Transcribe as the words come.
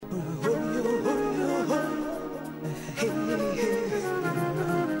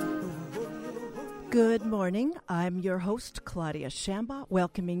morning. I'm your host, Claudia Shamba,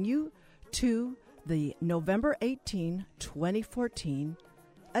 welcoming you to the November 18, 2014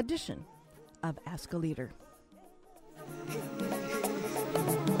 edition of Ask a Leader.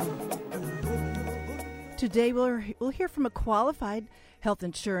 Today we'll hear from a qualified health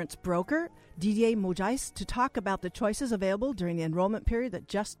insurance broker, Didier Mojais, to talk about the choices available during the enrollment period that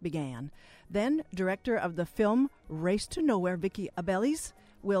just began. Then, director of the film Race to Nowhere, Vicky Abeles,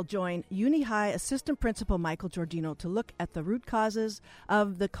 will join Uni High Assistant Principal Michael Giorgino to look at the root causes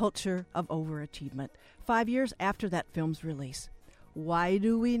of the culture of overachievement 5 years after that film's release. Why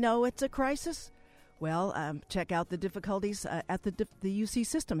do we know it's a crisis? Well, check out the difficulties at the UC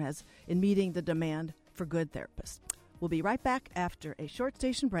system has in meeting the demand for good therapists. We'll be right back after a short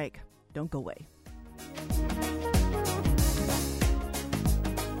station break. Don't go away.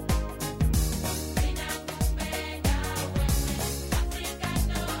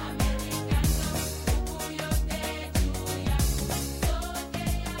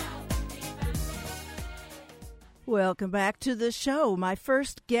 Welcome back to the show. My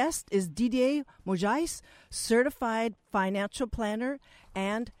first guest is Didier Mojais, certified financial planner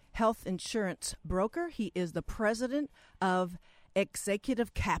and health insurance broker. He is the president of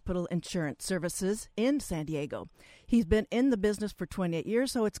Executive Capital Insurance Services in San Diego. He's been in the business for 28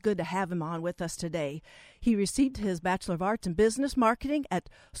 years, so it's good to have him on with us today. He received his Bachelor of Arts in Business Marketing at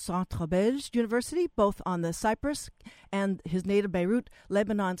Centre Belge University, both on the Cyprus and his native Beirut,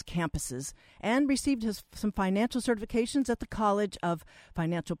 Lebanon's campuses, and received some financial certifications at the College of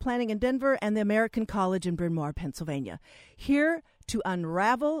Financial Planning in Denver and the American College in Bryn Mawr, Pennsylvania. Here to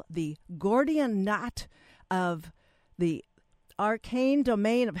unravel the Gordian knot of the arcane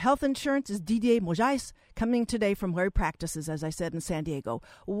domain of health insurance is Didier Mojais, coming today from where he practices, as I said, in San Diego.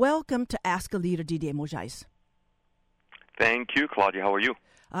 Welcome to Ask a Leader, Didier Mojais. Thank you, Claudia. How are you?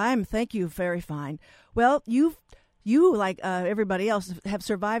 Thank you, very fine. Well, you like everybody else, have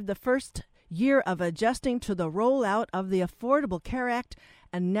survived the first year of adjusting to the rollout of the Affordable Care Act,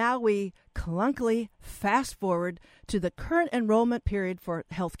 and now we clunkily fast forward to the current enrollment period for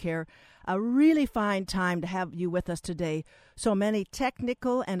health care. A really fine time to have you with us today. So many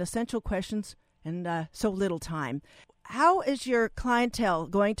technical and essential questions and so little time. How is your clientele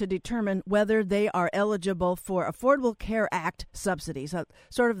going to determine whether they are eligible for Affordable Care Act subsidies?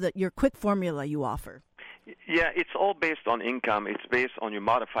 Sort of your quick formula you offer. Yeah, it's all based on income. It's based on your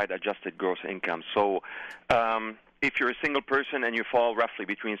modified adjusted gross income. So if you're a single person and you fall roughly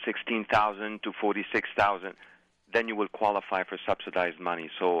between $16,000 to $46,000, then you will qualify for subsidized money.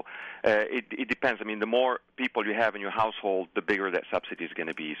 So it depends. I mean, the more people you have in your household, the bigger that subsidy is going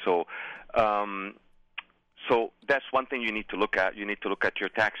to be. So so that's one thing you need to look at. You need to look at your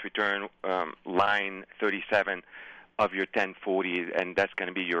tax return, line 37 of your 1040, and that's going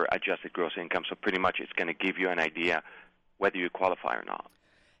to be your adjusted gross income. So pretty much it's going to give you an idea whether you qualify or not.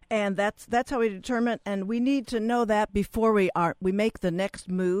 And that's how we determine, and we need to know that before we make the next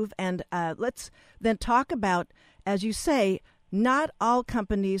move. And let's then talk about, as you say, not all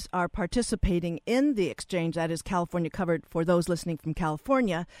companies are participating in the exchange that is California covered for those listening from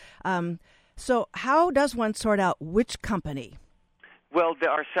California. So how does one sort out which company? Well, there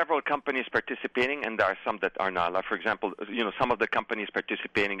are several companies participating, and there are some that are not. Like, for example, some of the companies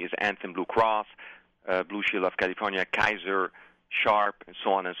participating is Anthem Blue Cross, Blue Shield of California, Kaiser, Sharp, and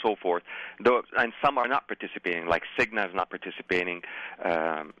so on and so forth. And some are not participating, like Cigna is not participating,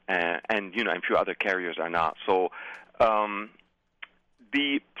 and a few other carriers are not. So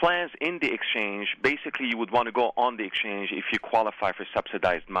the plans in the exchange, basically you would want to go on the exchange if you qualify for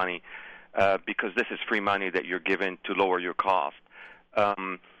subsidized money, because this is free money that you're given to lower your cost.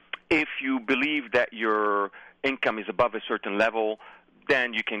 If you believe that your income is above a certain level,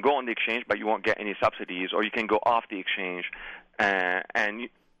 then you can go on the exchange, but you won't get any subsidies, or you can go off the exchange.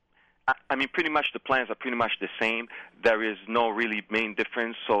 Pretty much the plans are pretty much the same. There is no really main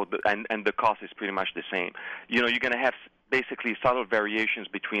difference, and the cost is pretty much the same. You're going to have basically subtle variations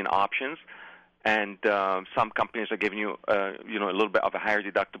between options, and some companies are giving you, a little bit of a higher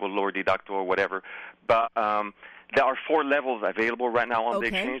deductible, lower deductible, or whatever. But there are 4 levels available right now on the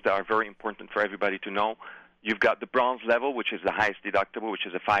exchange that are very important for everybody to know. You've got the bronze level, which is the highest deductible, which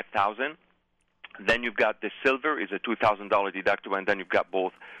is a $5,000. Then you've got the silver, is a $2,000 deductible, and then you've got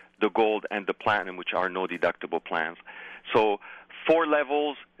both the gold and the platinum, which are no deductible plans. So 4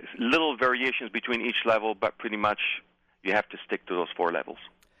 levels, little variations between each level, but pretty much you have to stick to those 4 levels.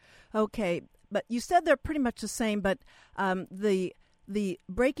 Okay, but you said they're pretty much the same, but the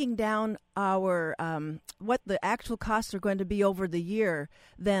breaking down our what the actual costs are going to be over the year,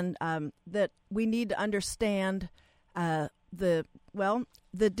 then that we need to understand the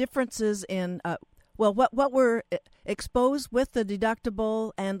differences in Well, what we're exposed with the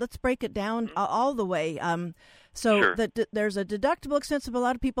deductible, and let's break it down all the way. Sure. There's a deductible expense. A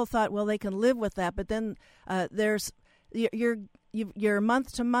lot of people thought, well, they can live with that, but then there's your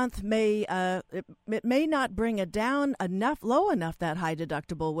month to month it may not bring it down low enough, that high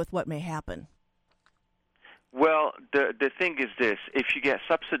deductible, with what may happen. Well, the thing is this: if you get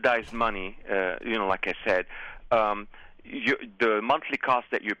subsidized money, like I said, the monthly cost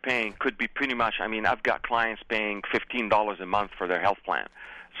that you're paying could be pretty much. I mean, I've got clients paying $15 a month for their health plan.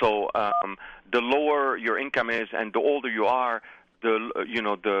 So the lower your income is, and the older you are,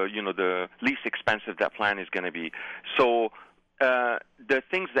 the least expensive that plan is going to be. So the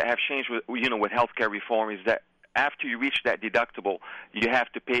things that have changed with healthcare reform is that after you reach that deductible, you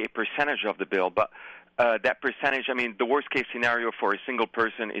have to pay a percentage of the bill, but that percentage, I mean, the worst-case scenario for a single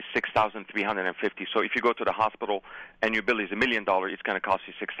person is $6,350. So if you go to the hospital and your bill is $1 million, it's going to cost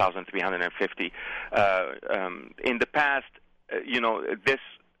you $6,350. In the past, this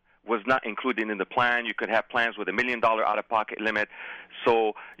was not included in the plan. You could have plans with $1 million out-of-pocket limit.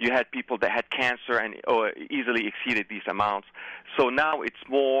 So you had people that had cancer and easily exceeded these amounts. So now it's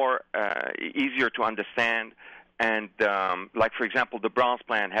more easier to understand. And like, for example, the Bronze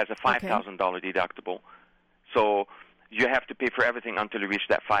plan has a $5,000 deductible. So you have to pay for everything until you reach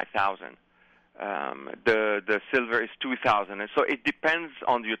that $5,000. The Silver is $2,000. And so it depends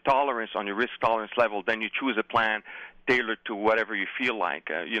on your tolerance, on your risk tolerance level. Then you choose a plan tailored to whatever you feel like,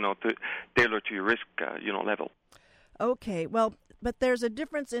 tailored to your risk, level. Okay. Well, but there's a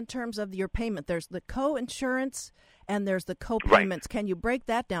difference in terms of your payment. There's the co-insurance and there's the co-payments. Right. Can you break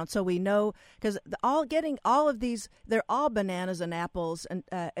that down so we know? Because getting all of these, they're all bananas and apples, and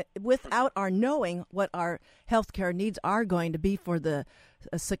without our knowing what our healthcare needs are going to be for the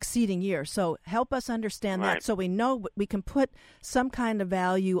succeeding year. So help us understand that, so we know we can put some kind of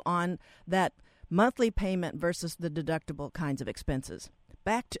value on that monthly payment versus the deductible kinds of expenses.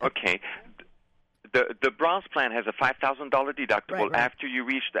 Back to The Bronze plan has a $5,000 deductible. Right. After you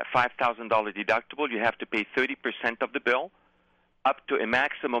reach that $5,000 deductible, you have to pay 30% of the bill, up to a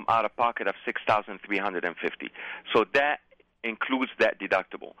maximum out-of-pocket of $6,350. So that includes that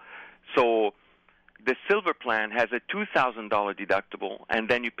deductible. So the Silver plan has a $2,000 deductible, and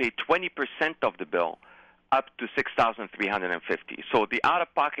then you pay 20% of the bill, up to $6,350. So the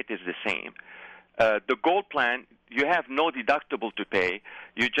out-of-pocket is the same. The Gold plan, you have no deductible to pay.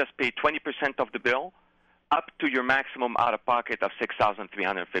 You just pay 20% of the bill, up to your maximum out-of-pocket of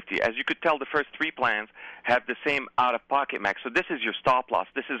 $6,350. As you could tell, the first three plans have the same out-of-pocket max. So this is your stop loss.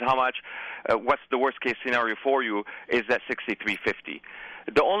 This is how much, what's the worst-case scenario for you, is that $6,350.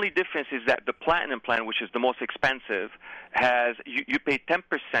 The only difference is that the Platinum plan, which is the most expensive, has you pay 10%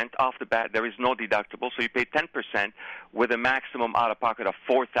 off the bat. There is no deductible, so you pay 10% with a maximum out-of-pocket of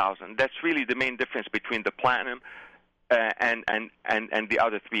 $4,000. That's really the main difference between the Platinum and the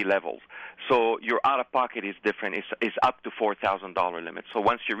other three levels. So your out-of-pocket is different. It's up to $4,000 limit. So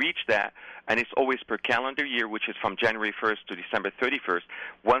once you reach that, and it's always per calendar year, which is from January 1st to December 31st,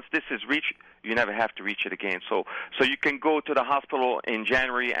 once this is reached, you never have to reach it again. So you can go to the hospital in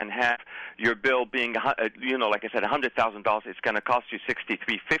January and have your bill being, like I said, $100,000. It's going to cost you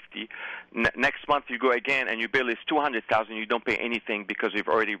 $6,350. Next month you go again and your bill is $200,000. You don't pay anything because you've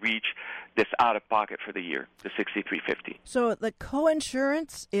already reached this out-of-pocket for the year, the $6,350. So the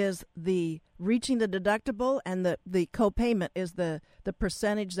co-insurance is the reaching the deductible, and the co-payment is the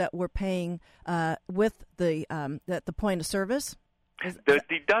percentage that we're paying with at the point of service? The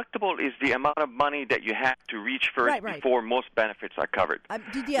deductible is the amount of money that you have to reach first before most benefits are covered.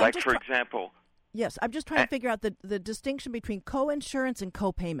 For example... Yes, I'm just trying to figure out the distinction between co-insurance and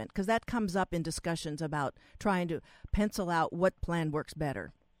co-payment, because that comes up in discussions about trying to pencil out what plan works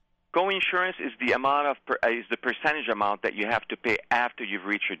better. Co-insurance is the percentage amount that you have to pay after you've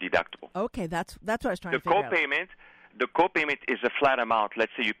reached your deductible. Okay, that's what I was trying to figure out. The copayment is a flat amount.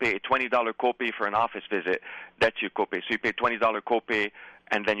 Let's say you pay a $20 copay for an office visit. That's your copay. So you pay $20 copay,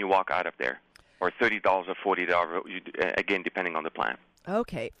 and then you walk out of there, or $30 or $40, again, depending on the plan.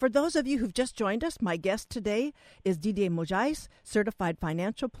 Okay. For those of you who've just joined us, my guest today is Didier Mojaïs, certified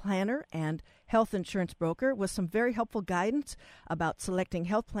financial planner and health insurance broker, with some very helpful guidance about selecting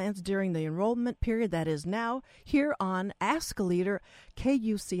health plans during the enrollment period that is now, here on Ask a Leader,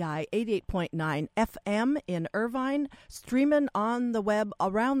 KUCI 88.9 FM in Irvine, streaming on the web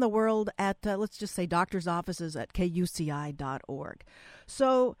around the world at, let's just say, doctor's offices at kuci.org.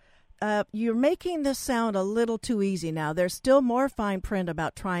 So, you're making this sound a little too easy now. There's still more fine print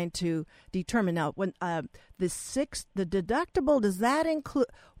about trying to determine. Now, when the deductible,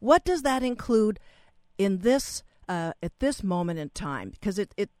 what does that include in this at this moment in time? Because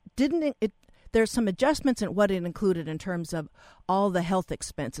there's some adjustments in what it included in terms of all the health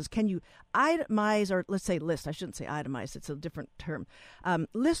expenses. Can you itemize, or let's say list, I shouldn't say itemize, it's a different term,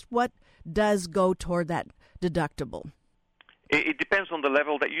 list what does go toward that deductible? It depends on the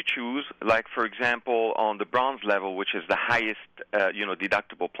level that you choose. Like, for example, on the bronze level, which is the highest,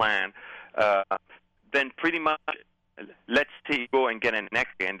 deductible plan, then pretty much, let's say you go and get an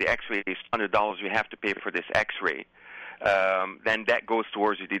X-ray, and the X-ray is $100. You have to pay for this X-ray. Then that goes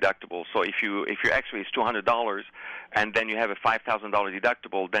towards your deductible. So if your X-ray is $200, and then you have a $5,000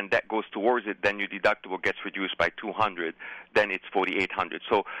 deductible, then that goes towards it. Then your deductible gets reduced by $200. Then it's $4,800.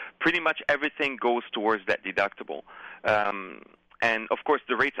 So pretty much everything goes towards that deductible. And of course,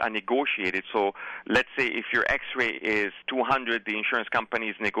 the rates are negotiated. So let's say if your X-ray is $200, the insurance company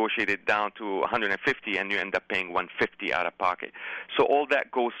is negotiated down to $150, and you end up paying $150 out of pocket. So all that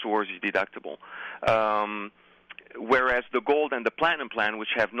goes towards your deductible. Whereas the gold and the platinum plan, which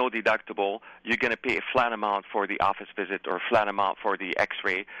have no deductible, you're going to pay a flat amount for the office visit or a flat amount for the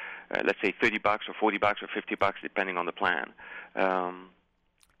X-ray. Let's say $30 or $40 or $50, depending on the plan.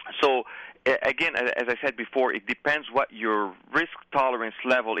 So again, as I said before, it depends what your risk tolerance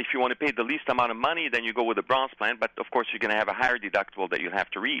level. If you want to pay the least amount of money, then you go with the bronze plan. But of course, you're going to have a higher deductible that you have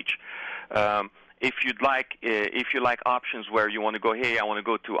to reach. If you like options where you want to go, hey, I want to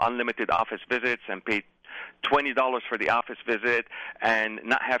go to unlimited office visits and pay $20 for the office visit and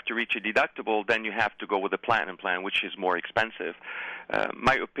not have to reach a deductible, then you have to go with the platinum plan, which is more expensive.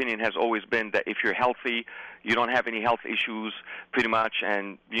 My opinion has always been that if you're healthy, you don't have any health issues pretty much,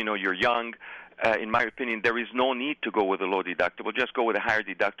 and you're young, in my opinion, there is no need to go with a low deductible. Just go with a higher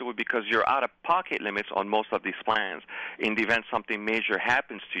deductible because your out-of-pocket limits on most of these plans, in the event something major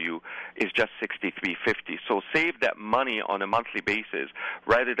happens to you, is just $63.50. So save that money on a monthly basis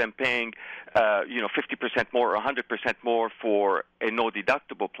rather than paying, 50% more or 100% more for a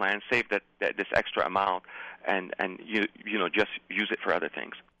no-deductible plan. Save this extra amount and just use it for other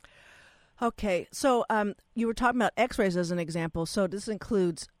things. Okay, so you were talking about X-rays as an example. So this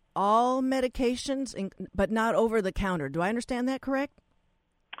includes all medications, but not over the counter. Do I understand that correct?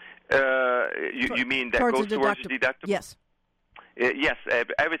 You mean that goes towards your deductible? Yes. Yes,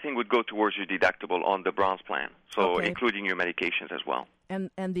 everything would go towards your deductible on the bronze plan, so including your medications as well. And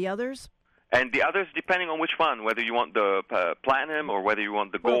the others? And the others, depending on which one, whether you want the platinum or whether you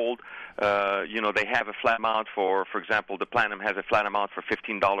want the gold, they have a flat amount for example, the platinum has a flat amount for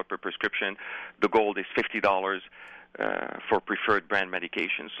 $15 per prescription. The gold is $50 for preferred brand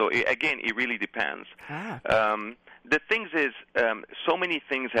medications. So again, it really depends. The things is, so many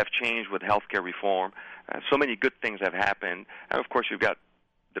things have changed with healthcare reform. So many good things have happened. And of course, you've got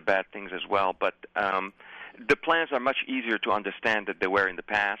the bad things as well. But the plans are much easier to understand than they were in the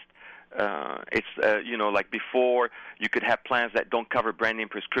past. It's like before, you could have plans that don't cover brand name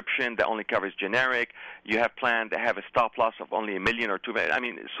prescription, that only covers generic. You have plans that have a stop loss of only $1 million or $2 million. I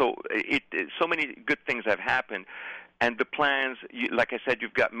mean, so many good things have happened. And the plans, like I said,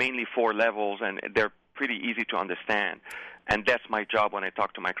 you've got mainly 4 levels, and they're pretty easy to understand. And that's my job when I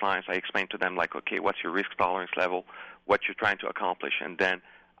talk to my clients. I explain to them, like, okay, what's your risk tolerance level, what you're trying to accomplish, and then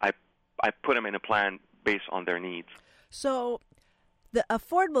I put them in a plan based on their needs. So the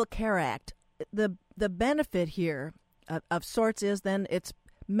Affordable Care Act, the benefit here of sorts is then it's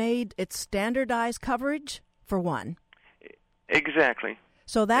standardized coverage for one. Exactly.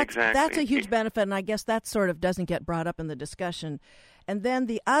 So that's a huge benefit, and I guess that sort of doesn't get brought up in the discussion. And then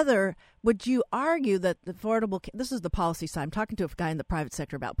the other, would you argue that the this is the policy side. I'm talking to a guy in the private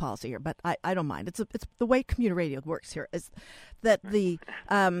sector about policy here, but I don't mind. It's the way community radio works here, is that the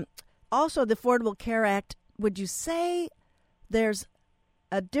also the Affordable Care Act, would you say there's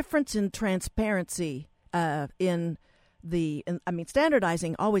a difference in transparency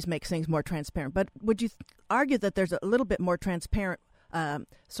standardizing always makes things more transparent, but would you argue that there's a little bit more transparent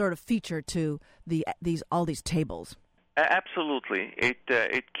sort of feature to all these tables? Absolutely.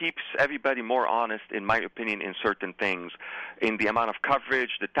 It keeps everybody more honest, in my opinion, in certain things. In the amount of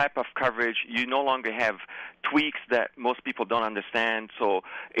coverage, the type of coverage, you no longer have tweaks that most people don't understand, so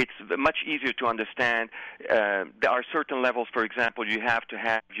it's much easier to understand. There are certain levels, for example, you have to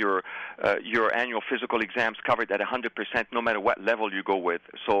have your annual physical exams covered at 100% no matter what level you go with.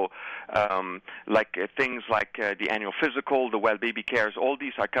 So things like the annual physical, the well baby cares, all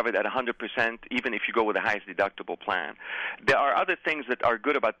these are covered at 100% even if you go with the highest deductible plan. There are other things that are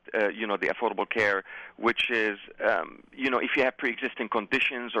good about the Affordable Care, which is if you have pre-existing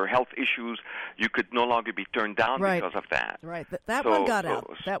conditions or health issues, you could no longer be turned down because of that. Right. That one got out.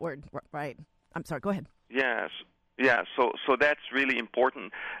 That word. Right. I'm sorry. Go ahead. Yes. Yeah, so that's really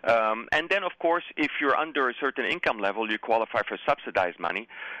important. And then, of course, if you're under a certain income level, you qualify for subsidized money.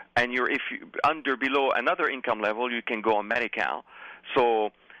 And if you below another income level, you can go on Medi-Cal.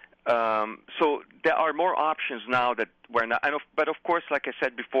 So there are more options now that we're not. But of course, like I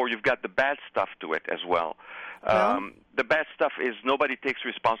said before, you've got the bad stuff to it as well. The bad stuff is nobody takes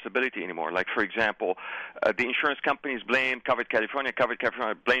responsibility anymore. Like, for example, the insurance companies blame Covered California. Covered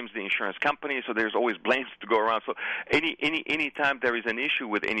California blames the insurance company, so there's always blames to go around. So any time there is an issue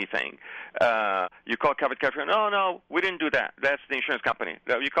with anything, you call Covered California, no, we didn't do that. That's the insurance company.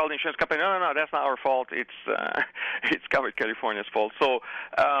 You call the insurance company, no, that's not our fault. It's Covered California's fault. So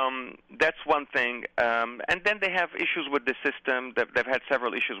that's one thing. And then they have issues with the system. They've had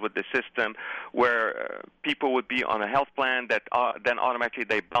several issues with the system where people would be on a health plan that then automatically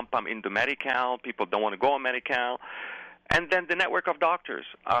they bump them into Medi-Cal. People don't want to go on Medi-Cal. And then the network of doctors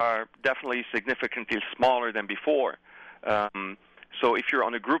are definitely significantly smaller than before. So if you're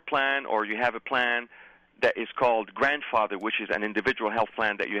on a group plan or you have a plan that is called grandfather, which is an individual health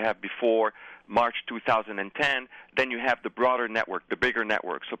plan that you have before March 2010, then you have the broader network, the bigger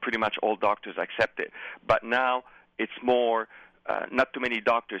network. So pretty much all doctors accept it. But now it's more... not too many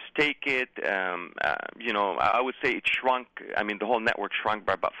doctors take it. I would say it shrunk. I mean, the whole network shrunk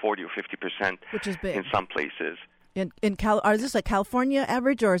by about 40 or 50%, which is big in some places. Is this a California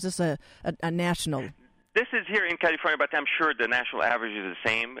average or is this a national? This is here in California, but I'm sure the national average is the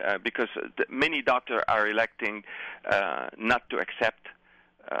same because many doctors are electing not to accept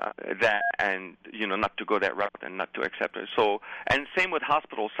that, and not to go that route and not to accept it. So, and same with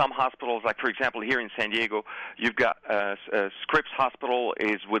hospitals. Some hospitals, like for example here in San Diego, you've got Scripps Hospital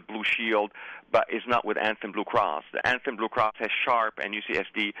is with Blue Shield, but is not with Anthem Blue Cross. The Anthem Blue Cross has Sharp and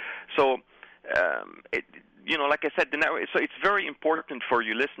UCSD. So, like I said, the network. So it's very important for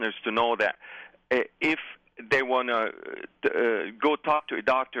you listeners to know that if they want to go talk to a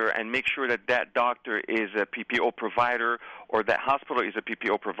doctor and make sure that doctor is a PPO provider or that hospital is a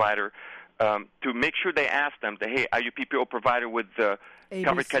PPO provider, to make sure they ask them, hey, are you PPO provider with the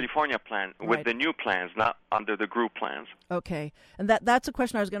Covered California plan, with the new plans, not under the group plans? Okay. And that's a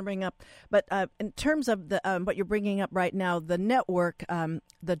question I was going to bring up. But in terms of the what you're bringing up right now, the network,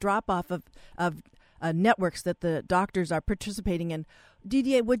 the drop-off of networks that the doctors are participating in,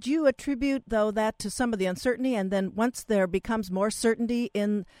 Didier, would you attribute, though, that to some of the uncertainty? And then once there becomes more certainty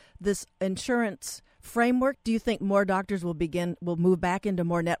in this insurance framework, do you think more doctors will move back into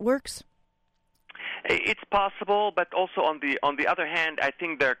more networks? It's possible, but also on the other hand, I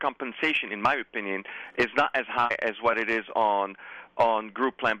think their compensation, in my opinion, is not as high as what it is on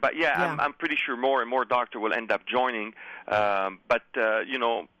group plan. But yeah. I'm pretty sure more and more doctors will end up joining. But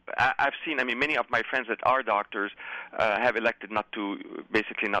I've seen. I mean, many of my friends that are doctors have elected not to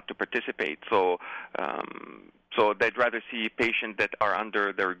participate. So they'd rather see patients that are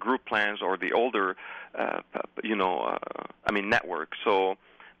under their group plans or the older, network. So.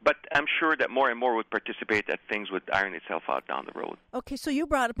 But I'm sure that more and more would participate, that things would iron itself out down the road. Okay, so you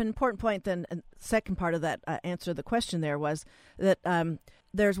brought up an important point then, and the second part of that answer to the question there was that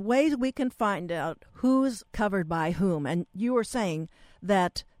there's ways we can find out who's covered by whom. And you were saying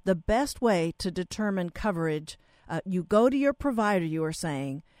that the best way to determine coverage, you go to your provider, you were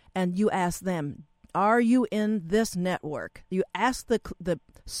saying, and you ask them, are you in this network? You ask the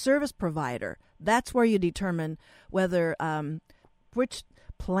service provider. That's where you determine whether which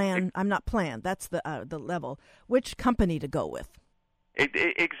plan, that's the level, which company to go with.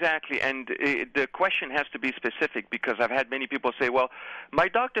 Exactly, and the question has to be specific because I've had many people say, well, my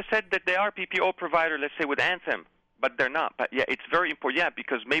doctor said that they are PPO provider, let's say with Anthem, but they're not. But yeah, it's very important,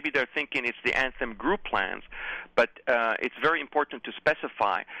 because maybe they're thinking it's the Anthem group plans, but it's very important to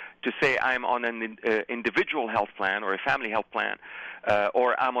specify, to say I'm on an individual health plan or a family health plan,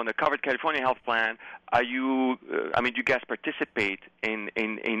 or I'm on a Covered California health plan. Are you? Do you guys participate in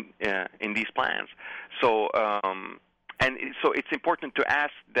these plans? So. And so it's important to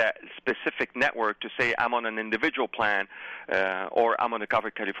ask that specific network to say I'm on an individual plan or I'm on a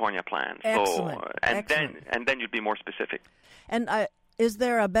Covered California plan. Excellent. So, Excellent. then you'd be more specific. And is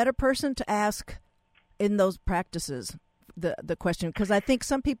there a better person to ask in those practices the question? Because I think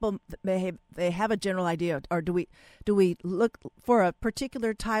some people they have a general idea, or do we look for a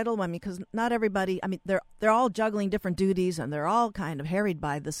particular title? I mean, because not everybody. I mean, they're all juggling different duties, and they're all kind of harried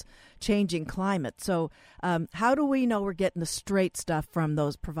by this changing climate. So, how do we know we're getting the straight stuff from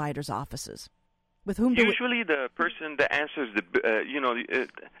those providers' offices? With whom do usually the person that answers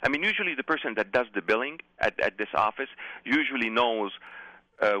usually the person that does the billing at this office usually knows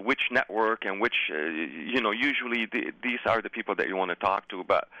which network and which, usually these are the people that you want to talk to.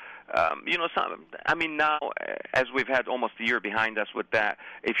 But Now, as we've had almost a year behind us with that,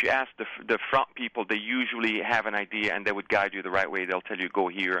 if you ask the front people, they usually have an idea and they would guide you the right way. They'll tell you, go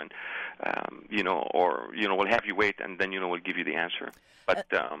here, and we'll have you wait, and then we'll give you the answer. But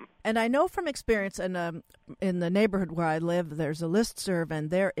and I know from experience, and in the neighborhood where I live, there's a listserv, and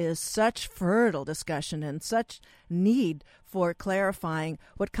there is such fertile discussion and such need for clarifying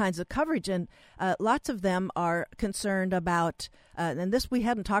what kinds of coverage. And lots of them are concerned about, and this we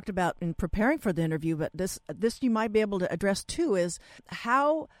hadn't talked about in preparing for the interview, but this you might be able to address too, is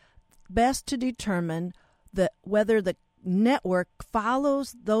how best to determine whether the network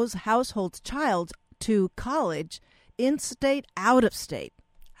follows those households' child to college, in state, out of state.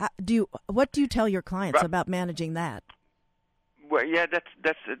 What do you tell your clients about managing that? Well, yeah, that's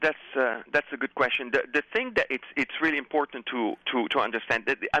a good question. The thing that it's really important to understand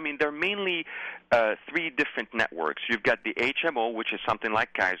that, there are mainly three different networks. You've got the HMO, which is something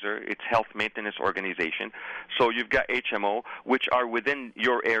like Kaiser. It's Health Maintenance Organization. So you've got HMO, which are within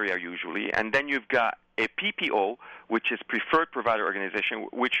your area usually, and then you've got a PPO, which is Preferred Provider Organization,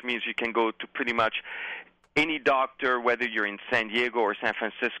 which means you can go to pretty much any doctor, whether you're in San Diego or San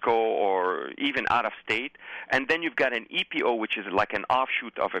Francisco or even out of state. And then you've got an EPO, which is like an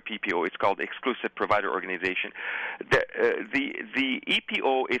offshoot of a PPO. It's called Exclusive Provider Organization. The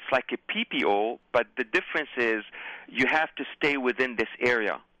EPO, it's like a PPO, but the difference is you have to stay within this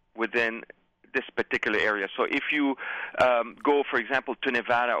area, within this particular area. So if you go, for example, to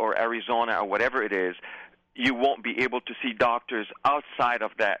Nevada or Arizona or whatever it is, you won't be able to see doctors outside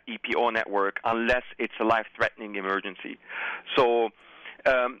of that EPO network unless it's a life-threatening emergency. So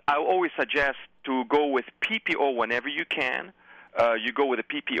I always suggest to go with PPO whenever you can. You go with a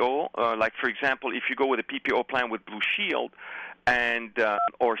PPO. Like, for example, if you go with a PPO plan with Blue Shield and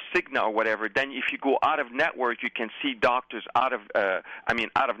or Cigna or whatever, then if you go out of network, you can see doctors out of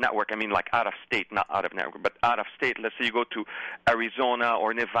network. Like out of state, not out of network, but out of state. Let's say you go to Arizona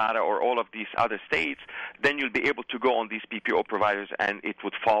or Nevada or all of these other states, then you'll be able to go on these PPO providers, and it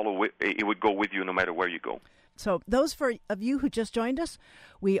would it would go with you no matter where you go. So those of you who just joined us,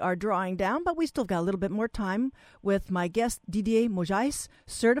 we are drawing down, but we still got a little bit more time with my guest, Didier Mojaïs,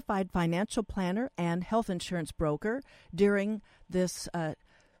 certified financial planner and health insurance broker, during this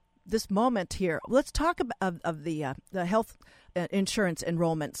moment here. Let's talk of the health insurance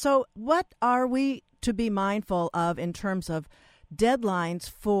enrollment. So what are we to be mindful of in terms of deadlines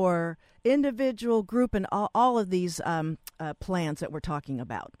for individual, group, and all of these plans that we're talking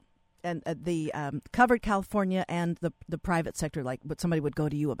about? And the covered California and the private sector, like what somebody would go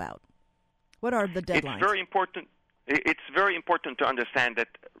to you about. What are the deadlines? It's very important to understand that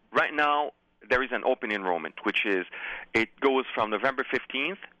right now there is an open enrollment, which is it goes from November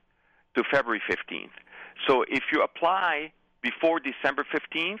 15th to February 15th. So if you apply before December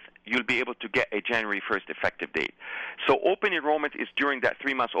 15th, you'll be able to get a January 1st effective date. So open enrollment is during that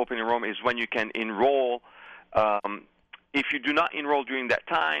 3 months. Open enrollment is when you can enroll. If you do not enroll during that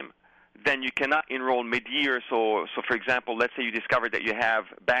time, then you cannot enroll mid-year. So for example, let's say you discover that you have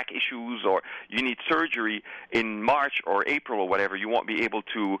back issues or you need surgery in March or April or whatever, you won't be able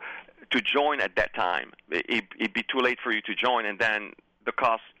to join at that time. It'd be too late for you to join, and then the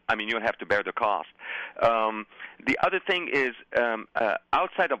cost, you'll have to bear the cost. The other thing is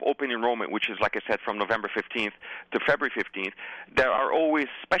outside of open enrollment, which is, like I said, from November 15th to February 15th, there are always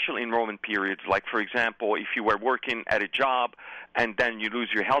special enrollment periods. Like, for example, if you were working at a job and then you lose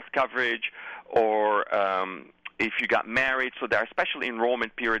your health coverage, or if you got married. So there are special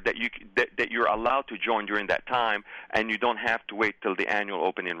enrollment period that you're allowed to join during that time, and you don't have to wait till the annual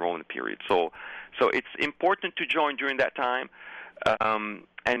open enrollment period. So it's important to join during that time.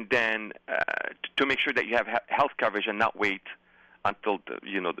 And then to make sure that you have health coverage and not wait until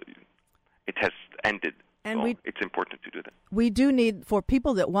it has ended. And it's important to do that. We do need, for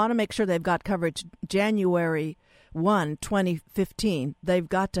people that want to make sure they've got coverage January 1, 2015, they've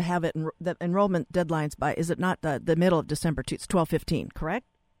got to have it. The enrollment deadlines by, is it not the middle of December? It's 12/15, correct?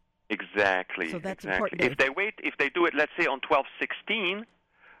 Exactly. So that's exactly. important. If they do it, let's say on 12/16,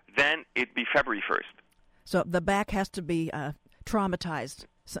 then it'd be February 1st. So the back has to be traumatized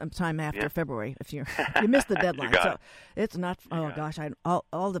sometime after February if you miss the deadline. So it's not. Oh gosh,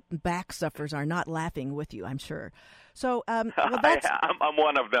 all the back sufferers are not laughing with you, I'm sure. So well, that's, I'm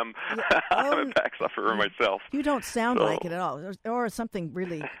one of them. I'm a back sufferer myself. You don't sound like it at all, or something's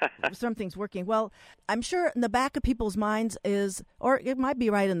working. Well, I'm sure in the back of people's minds is, or it might be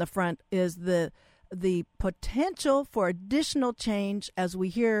right in the front, is the potential for additional change as we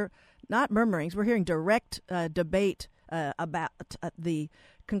hear, not murmurings, we're hearing direct debate about the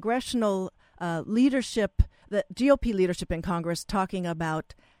congressional leadership, the GOP leadership in Congress talking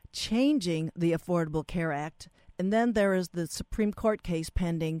about changing the Affordable Care Act. And then there is the Supreme Court case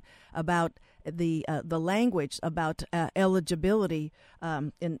pending about the language about eligibility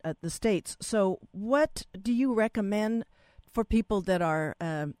in the states. So what do you recommend for people that are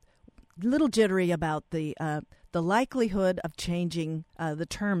little jittery about the likelihood of changing the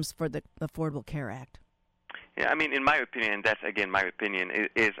terms for the Affordable Care Act? Yeah, I mean, in my opinion, that's again my opinion,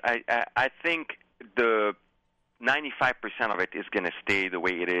 is I think the 95% of it is going to stay the way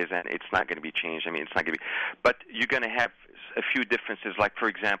it is, and it's not going to be changed. I mean, it's not going to be, but you're going to have a few differences. Like, for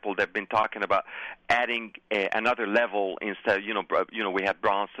example, they've been talking about adding another level instead. We have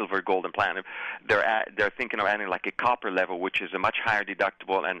bronze, silver, gold, and platinum. They're thinking of adding like a copper level, which is a much higher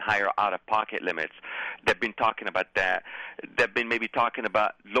deductible and higher out-of-pocket limits. They've been talking about that. They've been maybe talking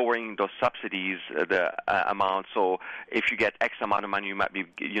about lowering those subsidies, the amount. So if you get X amount of money, you might be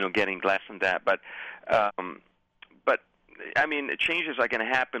getting less than that. But I mean, changes are going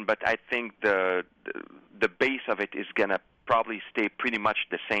to happen, but I think the base of it is going to probably stay pretty much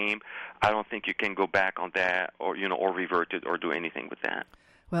the same. I don't think you can go back on that or revert it or do anything with that.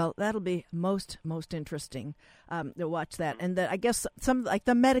 Well, that'll be most interesting to watch that. And I guess some like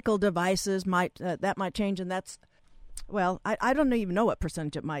the medical devices might change, and that's I don't even know what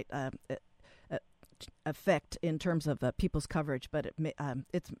percentage it might affect in terms of people's coverage, but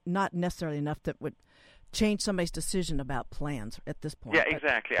it's not necessarily enough that would change somebody's decision about plans at this point. Yeah,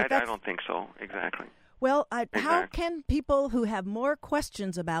 exactly. I don't think so. Exactly. Well, how can people who have more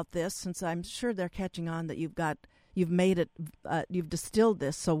questions about this, since I'm sure they're catching on that you've distilled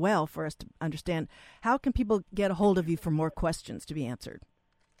this so well for us to understand, how can people get a hold of you for more questions to be answered?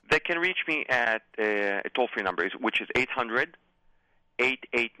 They can reach me at a toll-free number, which is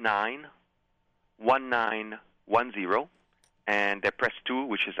 800-889-1910, and they press 2,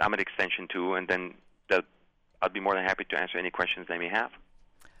 which is I'm at extension 2, and then I'll be more than happy to answer any questions they may have.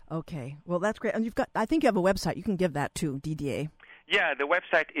 Okay. Well, that's great. And I think you have a website. You can give that too, DDA. Yeah, the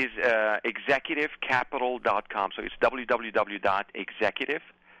website is executivecapital.com. So it's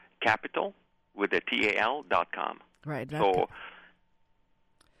www.executivecapital with a TAL.com. Right.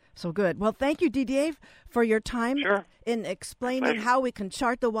 So good. Well, thank you, DDA, for your time in explaining how we can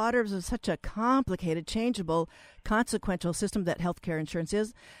chart the waters of such a complicated, changeable, consequential system that healthcare insurance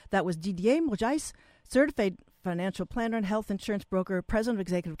is. That was Didier Mojais, certified financial planner and health insurance broker, president of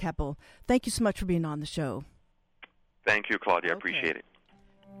Executive Capital. Thank you so much for being on the show. Thank you, Claudia. I appreciate it.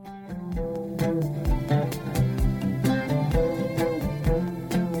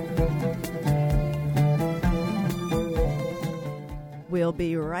 We'll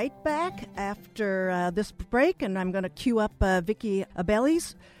be right back after this break, and I'm going to cue up Vicki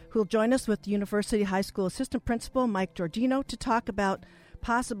Abeles, who will join us with University High School Assistant Principal Mike Giorgino to talk about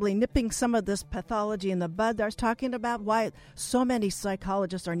possibly nipping some of this pathology in the bud. I was talking about why so many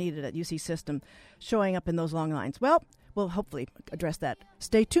psychologists are needed at UC System, showing up in those long lines. Well, we'll hopefully address that.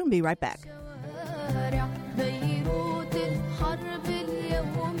 Stay tuned. Be right back.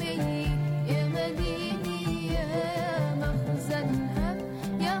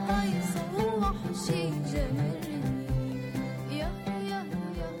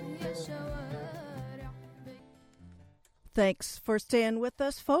 Thanks for staying with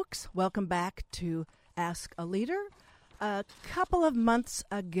us, folks. Welcome back to Ask a Leader. A couple of months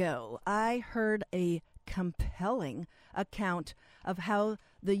ago, I heard a compelling account of how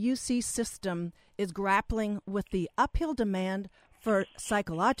the UC system is grappling with the uphill demand for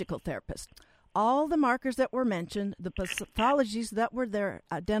psychological therapists. All the markers that were mentioned, the pathologies that were there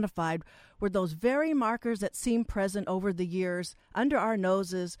identified, were those very markers that seem present over the years under our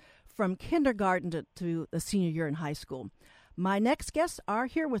noses from kindergarten to the senior year in high school. My next guests are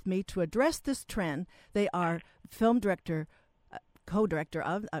here with me to address this trend. They are film director, co-director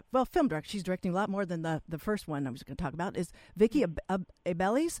of, film director, she's directing a lot more than the first one I was going to talk about, is Vicki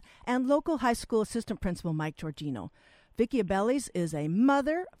Abeles, and local high school assistant principal Mike Giorgino. Vicki Abeles is a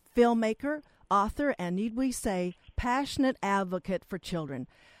mother, filmmaker, author, and need we say, passionate advocate for children.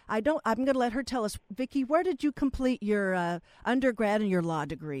 I'm going to let her tell us, Vicki, where did you complete your undergrad and your law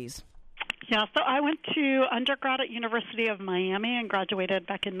degrees? Yeah, so I went to undergrad at University of Miami and graduated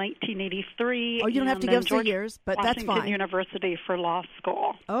back in 1983. Oh, you don't have to give 3 years, but Washington that's fine. University for law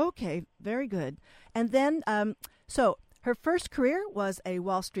school. Okay, very good. And then, so her first career was a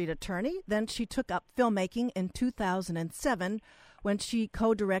Wall Street attorney. Then she took up filmmaking in 2007 when she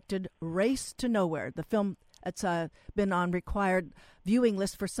co-directed Race to Nowhere, the film. It's been on required viewing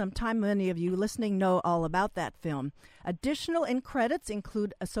list for some time. Many of you listening know all about that film. Additional in credits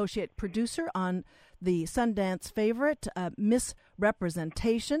include associate producer on the Sundance favorite,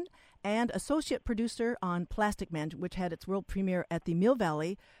 Misrepresentation, and associate producer on Plastic Man, which had its world premiere at the Mill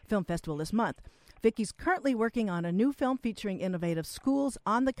Valley Film Festival this month. Vicki's currently working on a new film featuring innovative schools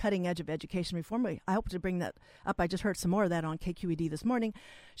on the cutting edge of education reform. I hope to bring that up. I just heard some more of that on KQED this morning.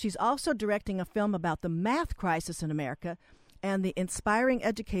 She's also directing a film about the math crisis in America and the inspiring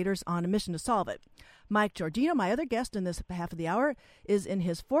educators on a mission to solve it. Mike Giorgino, my other guest in this half of the hour, is in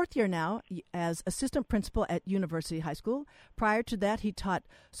his fourth year now as assistant principal at University High School. Prior to that, he taught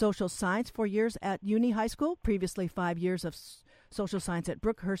social science 4 years at Uni High School, previously 5 years of social science at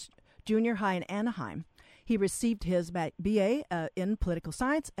Brookhurst Junior High in Anaheim. He received his BA in political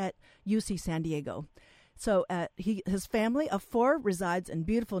science at UC San Diego. So his family of 4 resides in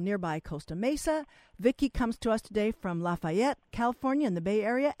beautiful nearby Costa Mesa. Vicki comes to us today from Lafayette, California in the Bay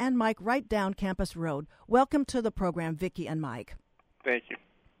Area, and Mike right down Campus Road. Welcome to the program, Vicki and Mike. Thank you.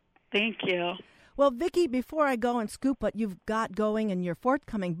 Thank you. Well, Vicki, before I go and scoop what you've got going in your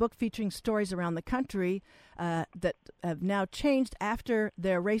forthcoming book featuring stories around the country that have now changed after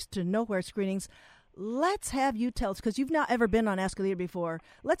their Race to Nowhere screenings, let's have you tell us, because you've not ever been on Ask a Leader before,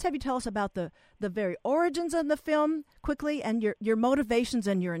 let's have you tell us about the very origins of the film quickly and your motivations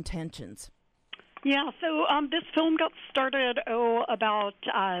and your intentions. Yeah, so this film got started, about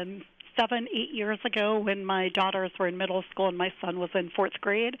 7-8 years ago when my daughters were in middle school and my son was in 4th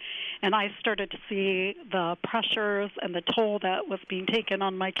grade, and I started to see the pressures and the toll that was being taken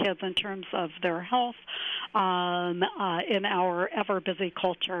on my kids in terms of their health in our ever-busy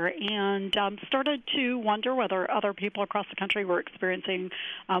culture, and started to wonder whether other people across the country were experiencing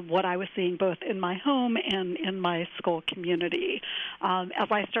what I was seeing both in my home and in my school community. As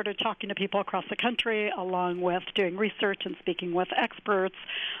I started talking to people across the country, along with doing research and speaking with experts,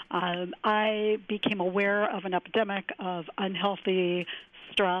 I became aware of an epidemic of unhealthy,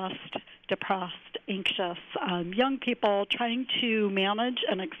 stressed, depressed, anxious young people trying to manage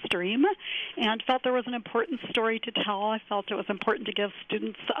an extreme, and felt there was an important story to tell. I felt it was important to give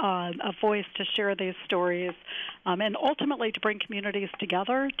students a voice to share these stories, and ultimately to bring communities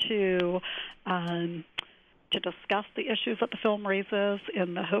together to discuss the issues that the film raises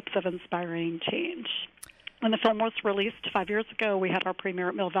in the hopes of inspiring change. When the film was released 5 years ago, we had our premiere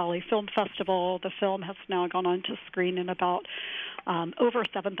at Mill Valley Film Festival. The film has now gone on to screen in about over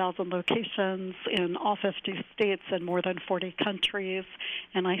 7,000 locations in all 50 states and more than 40 countries.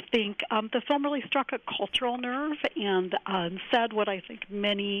 And I think the film really struck a cultural nerve and said what I think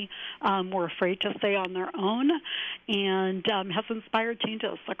many were afraid to say on their own, and has inspired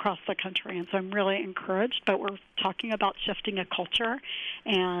changes across the country. And so I'm really encouraged, but we're talking about shifting a culture,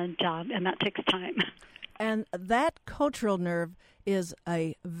 and that takes time. And that cultural nerve is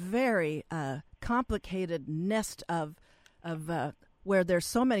a very complicated nest of where there's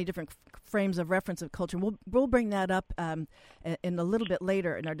so many different frames of reference of culture. We'll bring that up in a little bit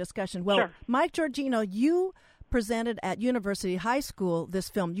later in our discussion. Well, sure. Mike Giorgino, you presented at University High School this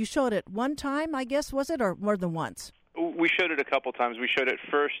film. You showed it one time, I guess, was it, or more than once? We showed it a couple times. We showed it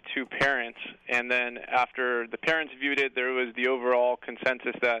first to parents, and then after the parents viewed it, there was the overall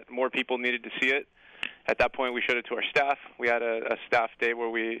consensus that more people needed to see it. At that point, we showed it to our staff. We had a staff day where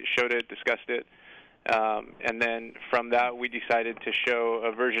we showed it, discussed it, and then from that, we decided to show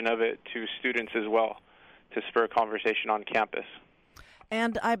a version of it to students as well to spur conversation on campus.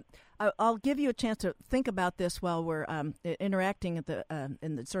 And I'll give you a chance to think about this while we're interacting at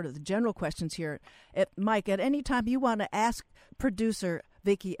in the sort of the general questions here. Mike, at any time you want to ask producer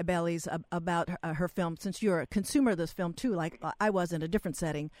Vicki Abeles about her film, since you're a consumer of this film too, like I was in a different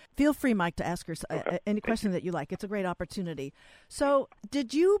setting, feel free, Mike, to ask her any question that you like. It's a great opportunity. So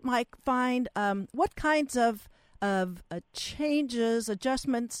did you, Mike, find what kinds of changes,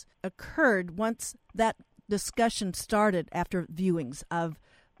 adjustments occurred once that discussion started after viewings of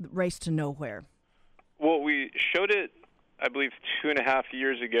Race to Nowhere? Well, we showed it, I believe, 2.5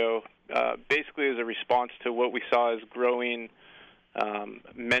 years ago, basically as a response to what we saw as growing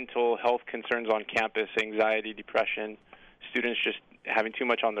mental health concerns on campus, anxiety, depression, students just having too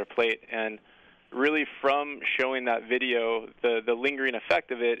much on their plate. And really from showing that video, the lingering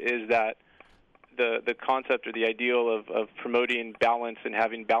effect of it is that the concept or the ideal of promoting balance and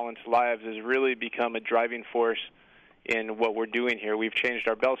having balanced lives has really become a driving force in what we're doing here. We've changed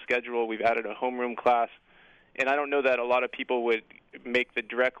our bell schedule. We've added a homeroom class. And I don't know that a lot of people would make the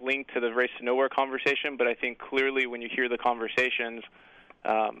direct link to the Race to Nowhere conversation, but I think clearly when you hear the conversations,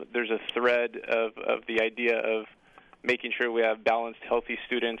 there's a thread of the idea of making sure we have balanced, healthy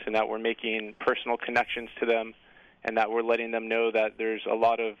students and that we're making personal connections to them and that we're letting them know that there's a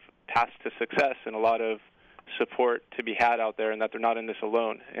lot of paths to success and a lot of support to be had out there and that they're not in this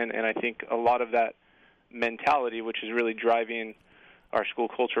alone. And I think a lot of that mentality, which is really driving our school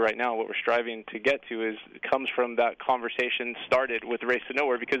culture right now, what we're striving to get to, comes from that conversation started with Race to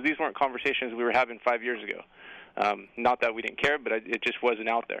Nowhere, because these weren't conversations we were having 5 years ago. Not that we didn't care, but it just wasn't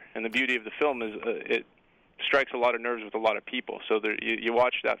out there. And the beauty of the film is it strikes a lot of nerves with a lot of people. So you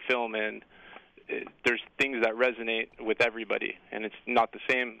watch that film, and there's things that resonate with everybody, and it's not the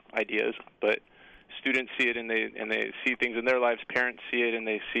same ideas, but students see it, and they see things in their lives. Parents see it, and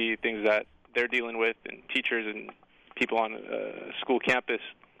they see things that they're dealing with, and teachers and people on a school campus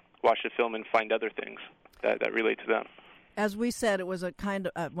watch the film and find other things that relate to them. As we said, it was a kind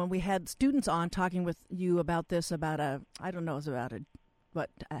of when we had students on talking with you about this about a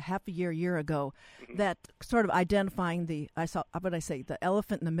half a year ago, that sort of identifying the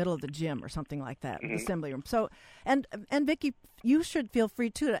elephant in the middle of the gym or something like that, the assembly room. So, and Vicki, you should feel free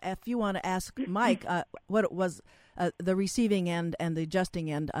too if you want to ask Mike what it was, the receiving end and the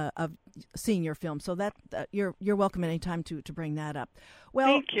adjusting end of seeing your film. So that you're welcome any time to bring that up. Well,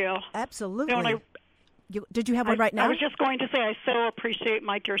 thank you. Absolutely. Did you have one right now? I was just going to say I so appreciate,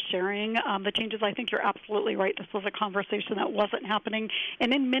 Mike, your sharing the changes. I think you're absolutely right. This was a conversation that wasn't happening.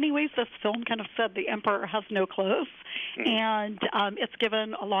 And in many ways, this film kind of said the emperor has no clothes. And it's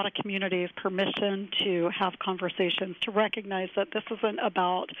given a lot of communities permission to have conversations, to recognize that this isn't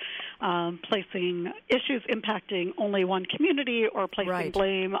about placing issues impacting only one community or placing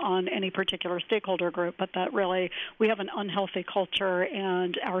blame on any particular stakeholder group, but that really we have an unhealthy culture,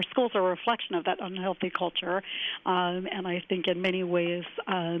 and our schools are a reflection of that unhealthy culture. And I think in many ways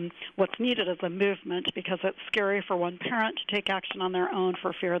what's needed is a movement, because it's scary for one parent to take action on their own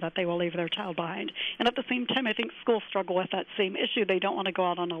for fear that they will leave their child behind. And at the same time, I think schools struggle with that same issue. They don't want to go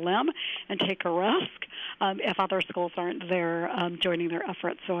out on a limb and take a risk if other schools aren't there joining their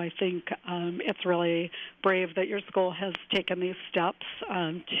efforts. So I think it's really brave that your school has taken these steps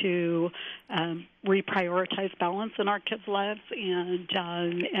to reprioritize balance in our kids' lives,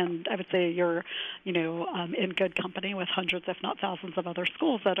 and I would say you're, in good company with hundreds, if not thousands, of other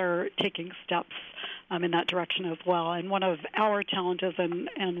schools that are taking steps in that direction as well. And one of our challenges,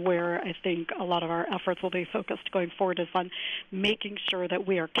 and where I think a lot of our efforts will be focused going forward, is on making sure that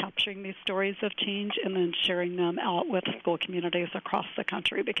we are capturing these stories of change and then sharing them out with school communities across the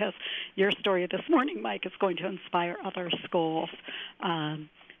country, because your story this morning, Mike, is going to inspire other schools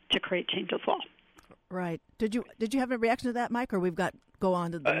to create change as well. Right. Did you have a reaction to that, Mike, or we've got go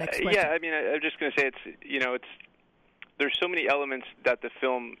on to the next question? Yeah, I mean, I'm just going to say there's so many elements that the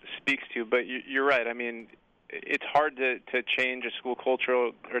film speaks to, but you're right. I mean, it's hard to change a school culture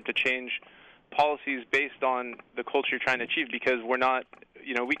or to change policies based on the culture you're trying to achieve, because we're not,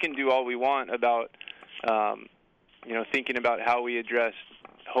 we can do all we want about, thinking about how we address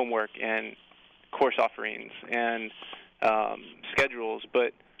homework and course offerings and schedules,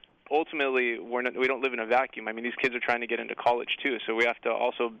 but ultimately, we don't live in a vacuum. I mean, these kids are trying to get into college too, so we have to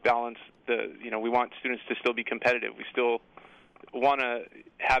also balance we want students to still be competitive. We still want to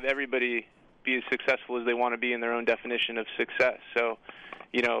have everybody be as successful as they want to be in their own definition of success. So,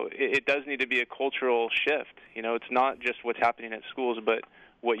 it does need to be a cultural shift. It's not just what's happening at schools, but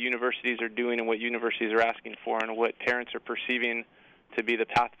what universities are doing and what universities are asking for and what parents are perceiving to be the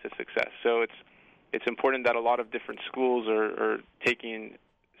path to success. So it's important that a lot of different schools are taking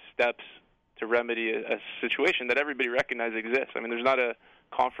steps to remedy a situation that everybody recognizes exists. I mean, there's not a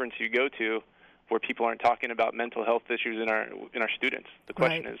conference you go to where people aren't talking about mental health issues in our students. The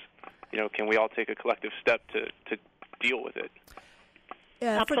question is, can we all take a collective step to deal with it?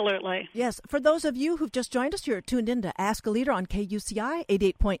 Absolutely. Yes. For those of you who've just joined us, you're tuned in to Ask a Leader on KUCI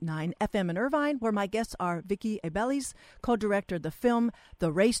 88.9 FM in Irvine, where my guests are Vicki Abeles, co-director of the film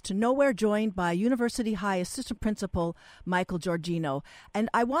The Race to Nowhere, joined by University High Assistant Principal Michael Giorgino. And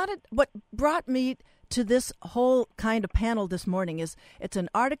what brought me to this whole kind of panel this morning is it's an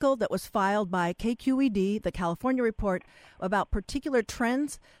article that was filed by KQED, the California Report, about particular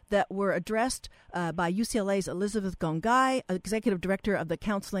trends that were addressed by UCLA's Elizabeth Gongai, Executive Director of the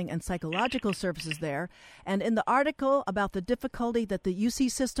Counseling and Psychological Services there. And in the article about the difficulty that the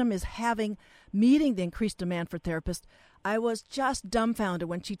UC system is having meeting the increased demand for therapists, I was just dumbfounded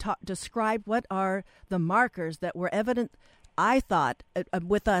when she described what are the markers that were evident, I thought,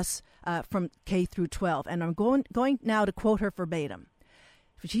 with us from K through 12. And I'm going now to quote her verbatim.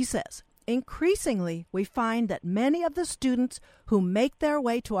 She says, "Increasingly, we find that many of the students who make their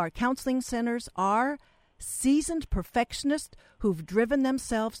way to our counseling centers are seasoned perfectionists who've driven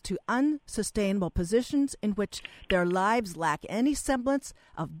themselves to unsustainable positions in which their lives lack any semblance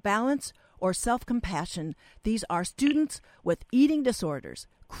of balance or self-compassion. These are students with eating disorders,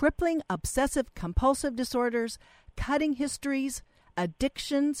 crippling obsessive-compulsive disorders, cutting histories,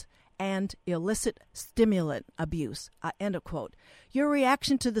 addictions, and illicit stimulant abuse, end of quote. Your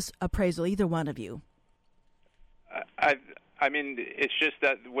reaction to this appraisal, either one of you? I mean, it's just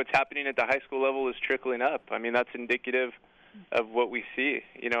that what's happening at the high school level is trickling up. I mean, that's indicative of what we see.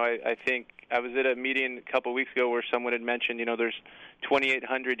 You know, I think I was at a meeting a couple of weeks ago where someone had mentioned, you know, there's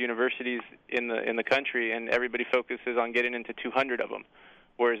 2,800 universities in the country, and everybody focuses on getting into 200 of them,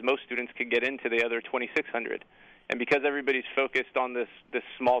 whereas most students could get into the other 2,600. And because everybody's focused on this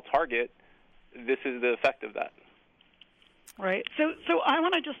small target, this is the effect of that. Right. So I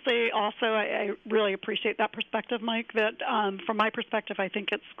want to just say also I really appreciate that perspective, Mike, that from my perspective, I think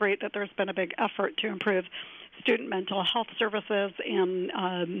it's great that there's been a big effort to improve student mental health services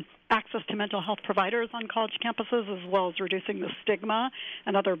and access to mental health providers on college campuses, as well as reducing the stigma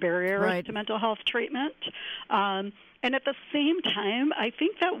and other barriers to mental health treatment. And at the same time, I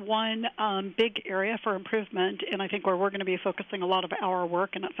think that one big area for improvement, and I think where we're going to be focusing a lot of our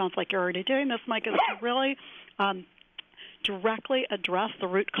work, and it sounds like you're already doing this, Mike, is to really directly address the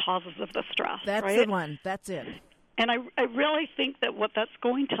root causes of the stress. That's right? the one. That's it. And I really think that what that's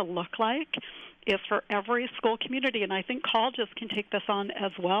going to look like is for every school community, and I think colleges can take this on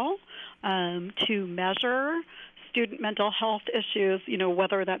as well, to measure student mental health issues, you know,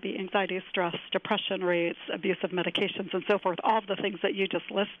 whether that be anxiety, stress, depression rates, abuse of medications, and so forth, all of the things that you just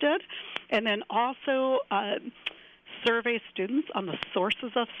listed. And then also survey students on the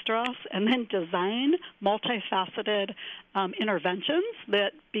sources of stress, and then design multifaceted interventions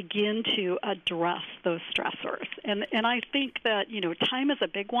that begin to address those stressors. And I think that, you know, time is a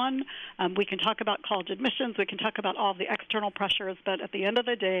big one. We can talk about college admissions. We can talk about all the external pressures. But at the end of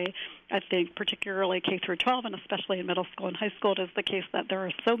the day, I think particularly K through 12 and especially in middle school and high school, it is the case that there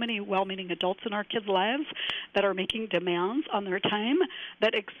are so many well-meaning adults in our kids' lives that are making demands on their time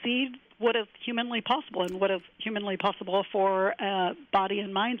that exceed what is humanly possible and what is humanly possible for a body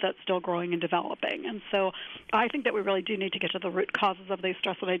and mind that's still growing and developing. And so I think that we really do need to get to the root causes of these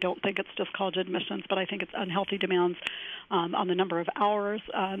stress, and I don't think it's just college admissions, but I think it's unhealthy demands on the number of hours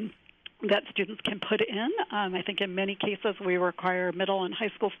that students can put in. I think in many cases we require middle and high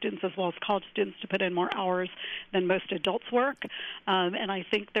school students as well as college students to put in more hours than most adults work. And I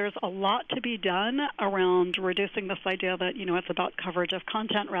think there's a lot to be done around reducing this idea that, you know, it's about coverage of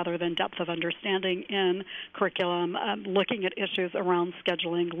content rather than depth of understanding in curriculum, looking at issues around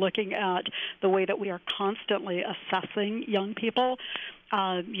scheduling, looking at the way that we are constantly assessing young people.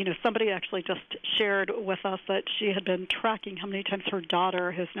 You know, somebody actually just shared with us that she had been tracking how many times her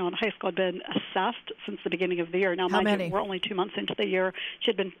daughter, who's now in high school, had been assessed since the beginning of the year. Now, mind you, we're only 2 months into the year. She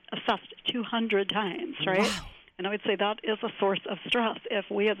had been assessed 200 times, right? Wow. And I would say that is a source of stress. If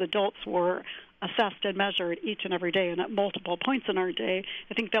we as adults were assessed and measured each and every day and at multiple points in our day,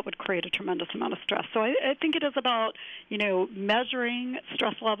 I think that would create a tremendous amount of stress. So I think it is about, you know, measuring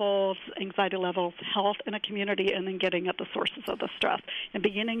stress levels, anxiety levels, health in a community, and then getting at the sources of the stress and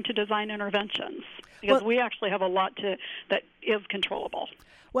beginning to design interventions, because we actually have a lot that is controllable.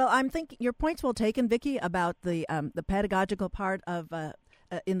 Well, I'm thinking your point's well taken, Vicki, about the pedagogical part of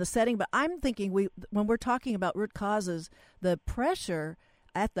in the setting, but I'm thinking when we're talking about root causes, the pressure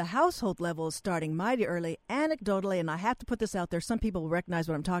at the household level is starting mighty early. Anecdotally, and I have to put this out there, some people will recognize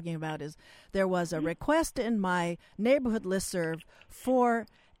what I'm talking about, is there was a request in my neighborhood listserv for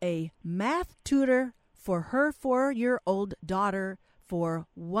a math tutor for her 4-year-old daughter for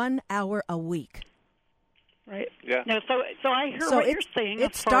 1 hour a week. Right. Yeah. No, so I hear what you're saying.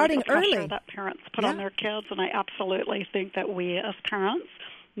 It's starting early that parents put on their kids, and I absolutely think that we as parents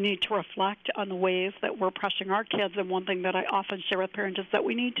need to reflect on the ways that we're pressuring our kids. And one thing that I often share with parents is that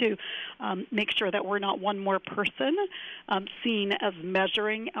we need to make sure that we're not one more person seen as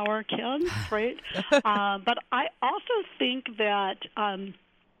measuring our kids, right? But I also think that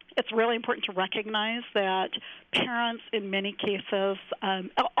it's really important to recognize that parents, in many cases,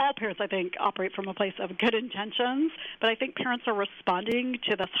 all parents, I think, operate from a place of good intentions, but I think parents are responding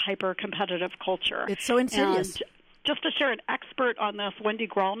to this hyper-competitive culture. It's so insidious. And just to share an expert on this, Wendy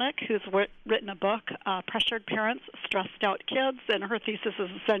Gralnick, who's written a book, Pressured Parents, Stressed Out Kids, and her thesis is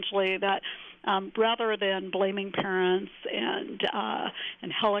essentially that rather than blaming parents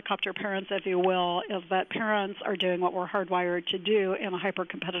and helicopter parents, if you will, is that parents are doing what we're hardwired to do in a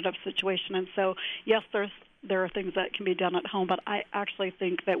hyper-competitive situation. And so, yes, there are things that can be done at home, but I actually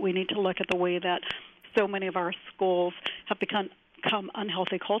think that we need to look at the way that so many of our schools have become overcome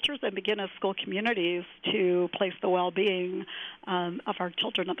unhealthy cultures and begin as school communities to place the well-being of our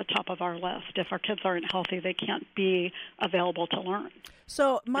children at the top of our list. If our kids aren't healthy, they can't be available to learn.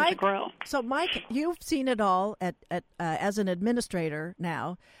 So, Mike, to grow. You've seen it all as an administrator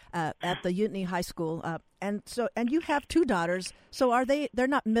now at the Unity High School, and you have two daughters. So, they're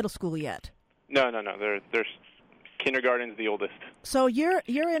not middle school yet? No. They're kindergarten's the oldest. So you're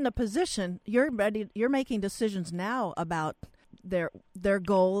in a position, you're making decisions now about their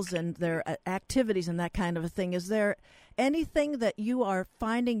goals and their activities and that kind of a thing. Is there anything that you are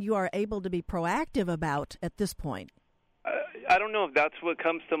finding you are able to be proactive about at this point? I don't know if that's what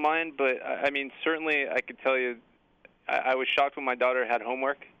comes to mind, but I mean, certainly I could tell you I was shocked when my daughter had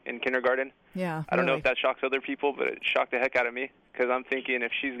homework in kindergarten. Yeah, I don't know if that shocks other people, but it shocked the heck out of me, because I'm thinking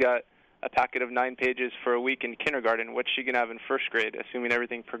if she's got a packet of 9 pages for a week in kindergarten, what's she going to have in first grade, assuming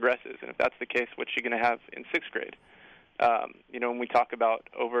everything progresses? And if that's the case, what's she going to have in sixth grade? When we talk about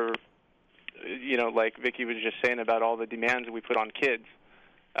like Vicki was just saying about all the demands we put on kids,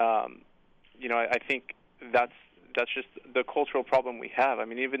 I think that's just the cultural problem we have. I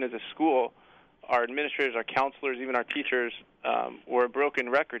mean, even as a school, our administrators, our counselors, even our teachers, we're a broken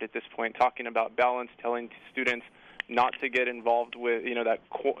record at this point, talking about balance, telling students not to get involved with, that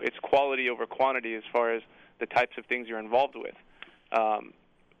it's quality over quantity as far as the types of things you're involved with.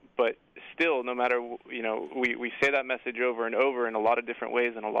 But still, no matter, we say that message over and over in a lot of different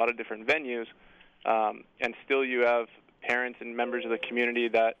ways in a lot of different venues, and still you have parents and members of the community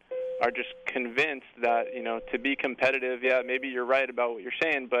that are just convinced that, to be competitive, yeah, maybe you're right about what you're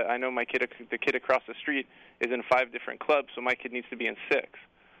saying, but I know the kid across the street is in 5 different clubs, so my kid needs to be in 6.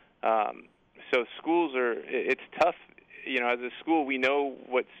 So schools it's tough. As a school, we know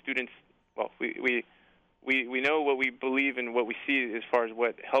what students, we know what we believe and what we see as far as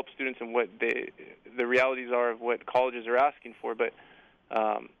what helps students and what the realities are of what colleges are asking for. But,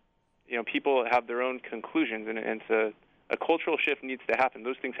 people have their own conclusions, and it's a cultural shift needs to happen.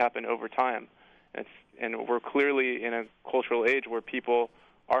 Those things happen over time. And we're clearly in a cultural age where people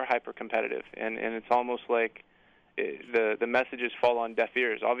are hyper-competitive, and it's almost like the messages fall on deaf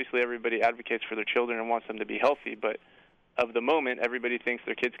ears. Obviously, everybody advocates for their children and wants them to be healthy, but of the moment, everybody thinks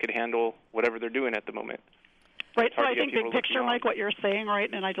their kids could handle whatever they're doing at the moment. Right, so I think big picture, Mike, what you're saying, right,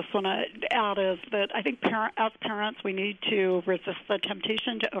 and I just want to add is that I think as parents, we need to resist the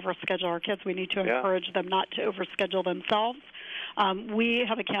temptation to overschedule our kids. We need to encourage them not to overschedule themselves. We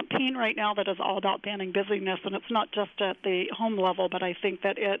have a campaign right now that is all about banning busyness, and it's not just at the home level, but I think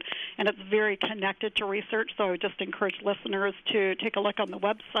that it's very connected to research, so I would just encourage listeners to take a look on the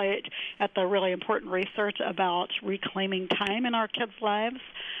website at the really important research about reclaiming time in our kids' lives.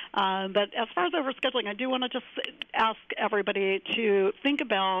 But as far as overscheduling, I do want to just ask everybody to think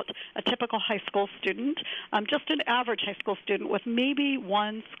about a typical high school student, just an average high school student with maybe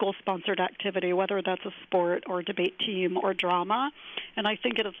one school-sponsored activity, whether that's a sport or debate team or drama. And I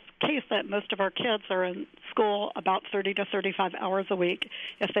think it is the case that most of our kids are in school about 30 to 35 hours a week.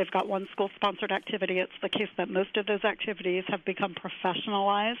 If they've got one school-sponsored activity, it's the case that most of those activities have become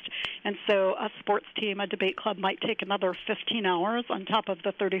professionalized. And so a sports team, a debate club, might take another 15 hours on top of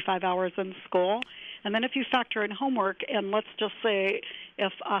the 35 hours in school. And then if you factor in homework, and let's just say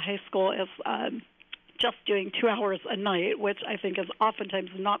if a high school is just doing 2 hours a night, which I think is oftentimes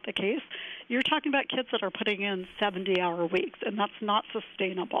not the case, you're talking about kids that are putting in 70-hour weeks, and that's not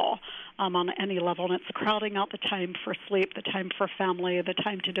sustainable on any level. And it's crowding out the time for sleep, the time for family, the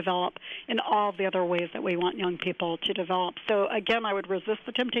time to develop in all the other ways that we want young people to develop. So, again, I would resist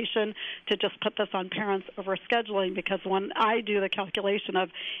the temptation to just put this on parents over scheduling, because when I do the calculation of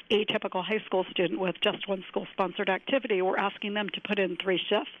a typical high school student with just one school-sponsored activity, we're asking them to put in 3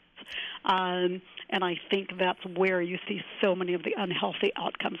 shifts. And I think that's where you see so many of the unhealthy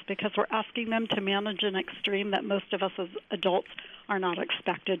outcomes, because we're asking them to manage an extreme that most of us as adults are not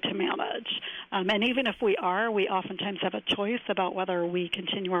expected to manage. And even if we are, we oftentimes have a choice about whether we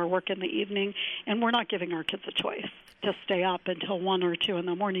continue our work in the evening, and we're not giving our kids a choice to stay up until 1 or 2 in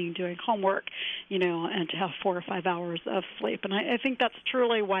the morning doing homework, and to have 4 or 5 hours of sleep. And I think that's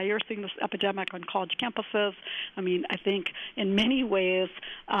truly why you're seeing this epidemic on college campuses. I mean, I think in many ways,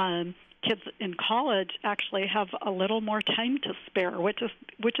 kids in college actually have a little more time to spare, which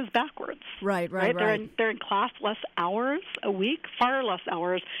is backwards. Right. They're in class less hours a week, far less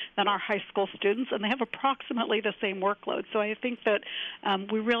hours than our high school students, and they have approximately the same workload. So I think that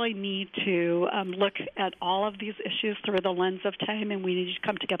we really need to look at all of these issues through the lens of time, and we need to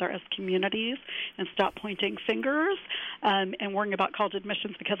come together as communities and stop pointing fingers and worrying about college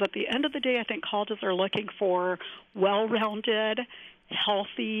admissions, because at the end of the day, I think colleges are looking for well-rounded,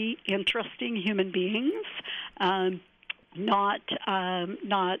 healthy, interesting human beings. not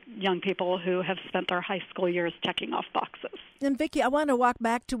young people who have spent their high school years checking off boxes. And Vicki, I want to walk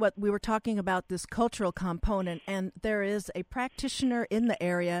back to what we were talking about, this cultural component, and there is a practitioner in the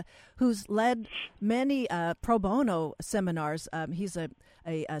area who's led many pro bono seminars. He's a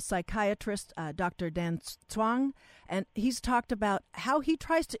psychiatrist, Dr. Dan Chuang, and he's talked about how he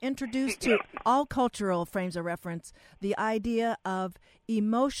tries to introduce to all cultural frames of reference the idea of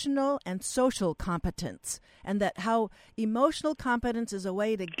emotional and social competence, and that how emotional competence is a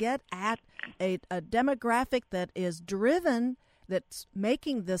way to get at a demographic that is driven, that's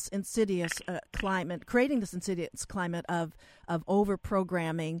making this insidious climate, creating this insidious climate of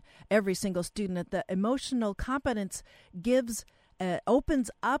over-programming every single student. That the emotional competence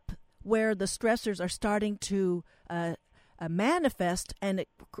opens up where the stressors are starting to manifest, and it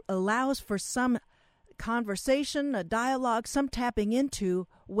allows for some conversation, a dialogue, some tapping into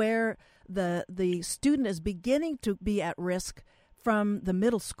where the student is beginning to be at risk from the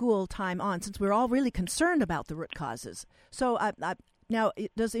middle school time on, since we're all really concerned about the root causes. So now,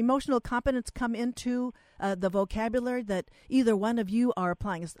 does emotional competence come into the vocabulary that either one of you are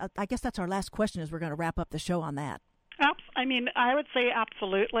applying? I guess that's our last question, as we're going to wrap up the show on that. I mean, I would say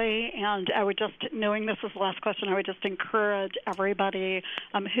absolutely, and I would just, knowing this is the last question, I would just encourage everybody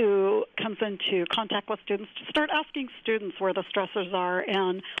who comes into contact with students to start asking students where the stressors are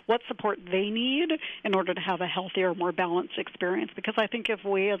and what support they need in order to have a healthier, more balanced experience. Because I think if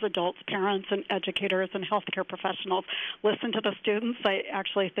we as adults, parents, and educators and healthcare professionals listen to the students, I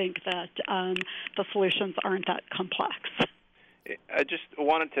actually think that the solutions aren't that complex. I just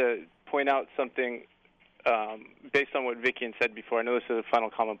wanted to point out something based on what Vicki said before. I know this is a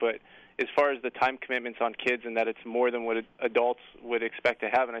final comment, but as far as the time commitments on kids and that it's more than what adults would expect to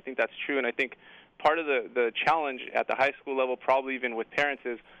have, and I think that's true. And I think part of the challenge at the high school level, probably even with parents,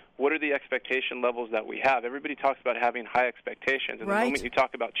 is what are the expectation levels that we have? Everybody talks about having high expectations, and right. The moment you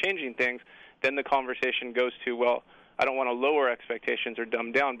talk about changing things, then the conversation goes to, well, I don't want to lower expectations or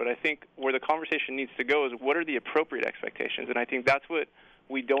dumb down, but I think where the conversation needs to go is what are the appropriate expectations, and I think that's what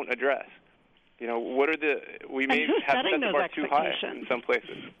we don't address. You know, we may have set the bar too high in some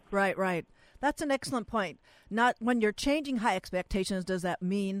places. Right. That's an excellent point. Not when you're changing high expectations, does that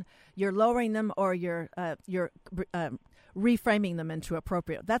mean you're lowering them or you're reframing them into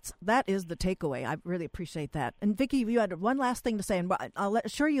appropriate? That is the takeaway. I really appreciate that. And Vicki, you had one last thing to say, and I'll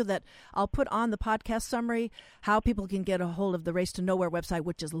assure you that I'll put on the podcast summary how people can get a hold of the Race to Nowhere website,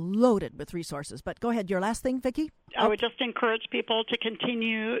 which is loaded with resources. But go ahead, your last thing, Vicki? I would just encourage people to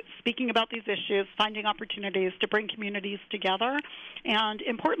continue speaking about these issues, finding opportunities to bring communities together, and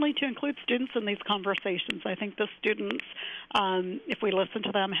importantly, to include students in these conversations. I think the students, if we listen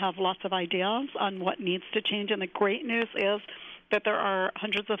to them, have lots of ideas on what needs to change. And the great news is that there are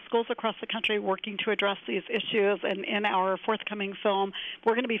hundreds of schools across the country working to address these issues. And in our forthcoming film,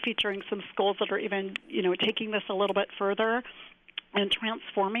 we're going to be featuring some schools that are even, taking this a little bit further and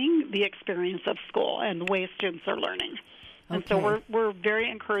transforming the experience of school and the way students are learning. And so we're very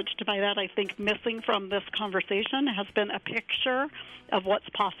encouraged by that. I think missing from this conversation has been a picture of what's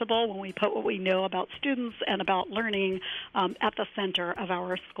possible when we put what we know about students and about learning at the center of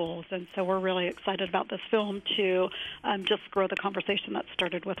our schools. And so we're really excited about this film to just grow the conversation that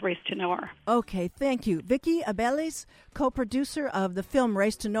started with Race to Nowhere. Okay, thank you. Vicki Abeles, co-producer of the film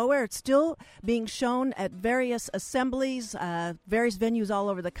Race to Nowhere. It's still being shown at various assemblies, various venues all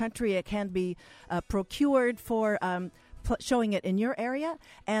over the country. It can be procured for showing it in your area.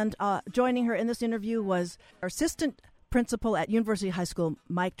 And joining her in this interview was our assistant principal at University High School,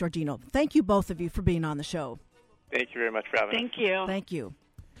 Mike Giorgino. Thank you, both of you, for being on the show. Thank you very much for having us. Thank you. Thank you.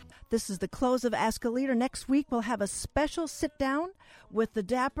 This is the close of Ask a Leader. Next week, we'll have a special sit-down with the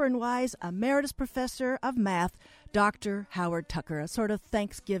dapper and wise emeritus professor of math, Dr. Howard Tucker, a sort of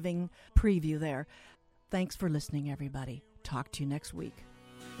Thanksgiving preview there. Thanks for listening, everybody. Talk to you next week.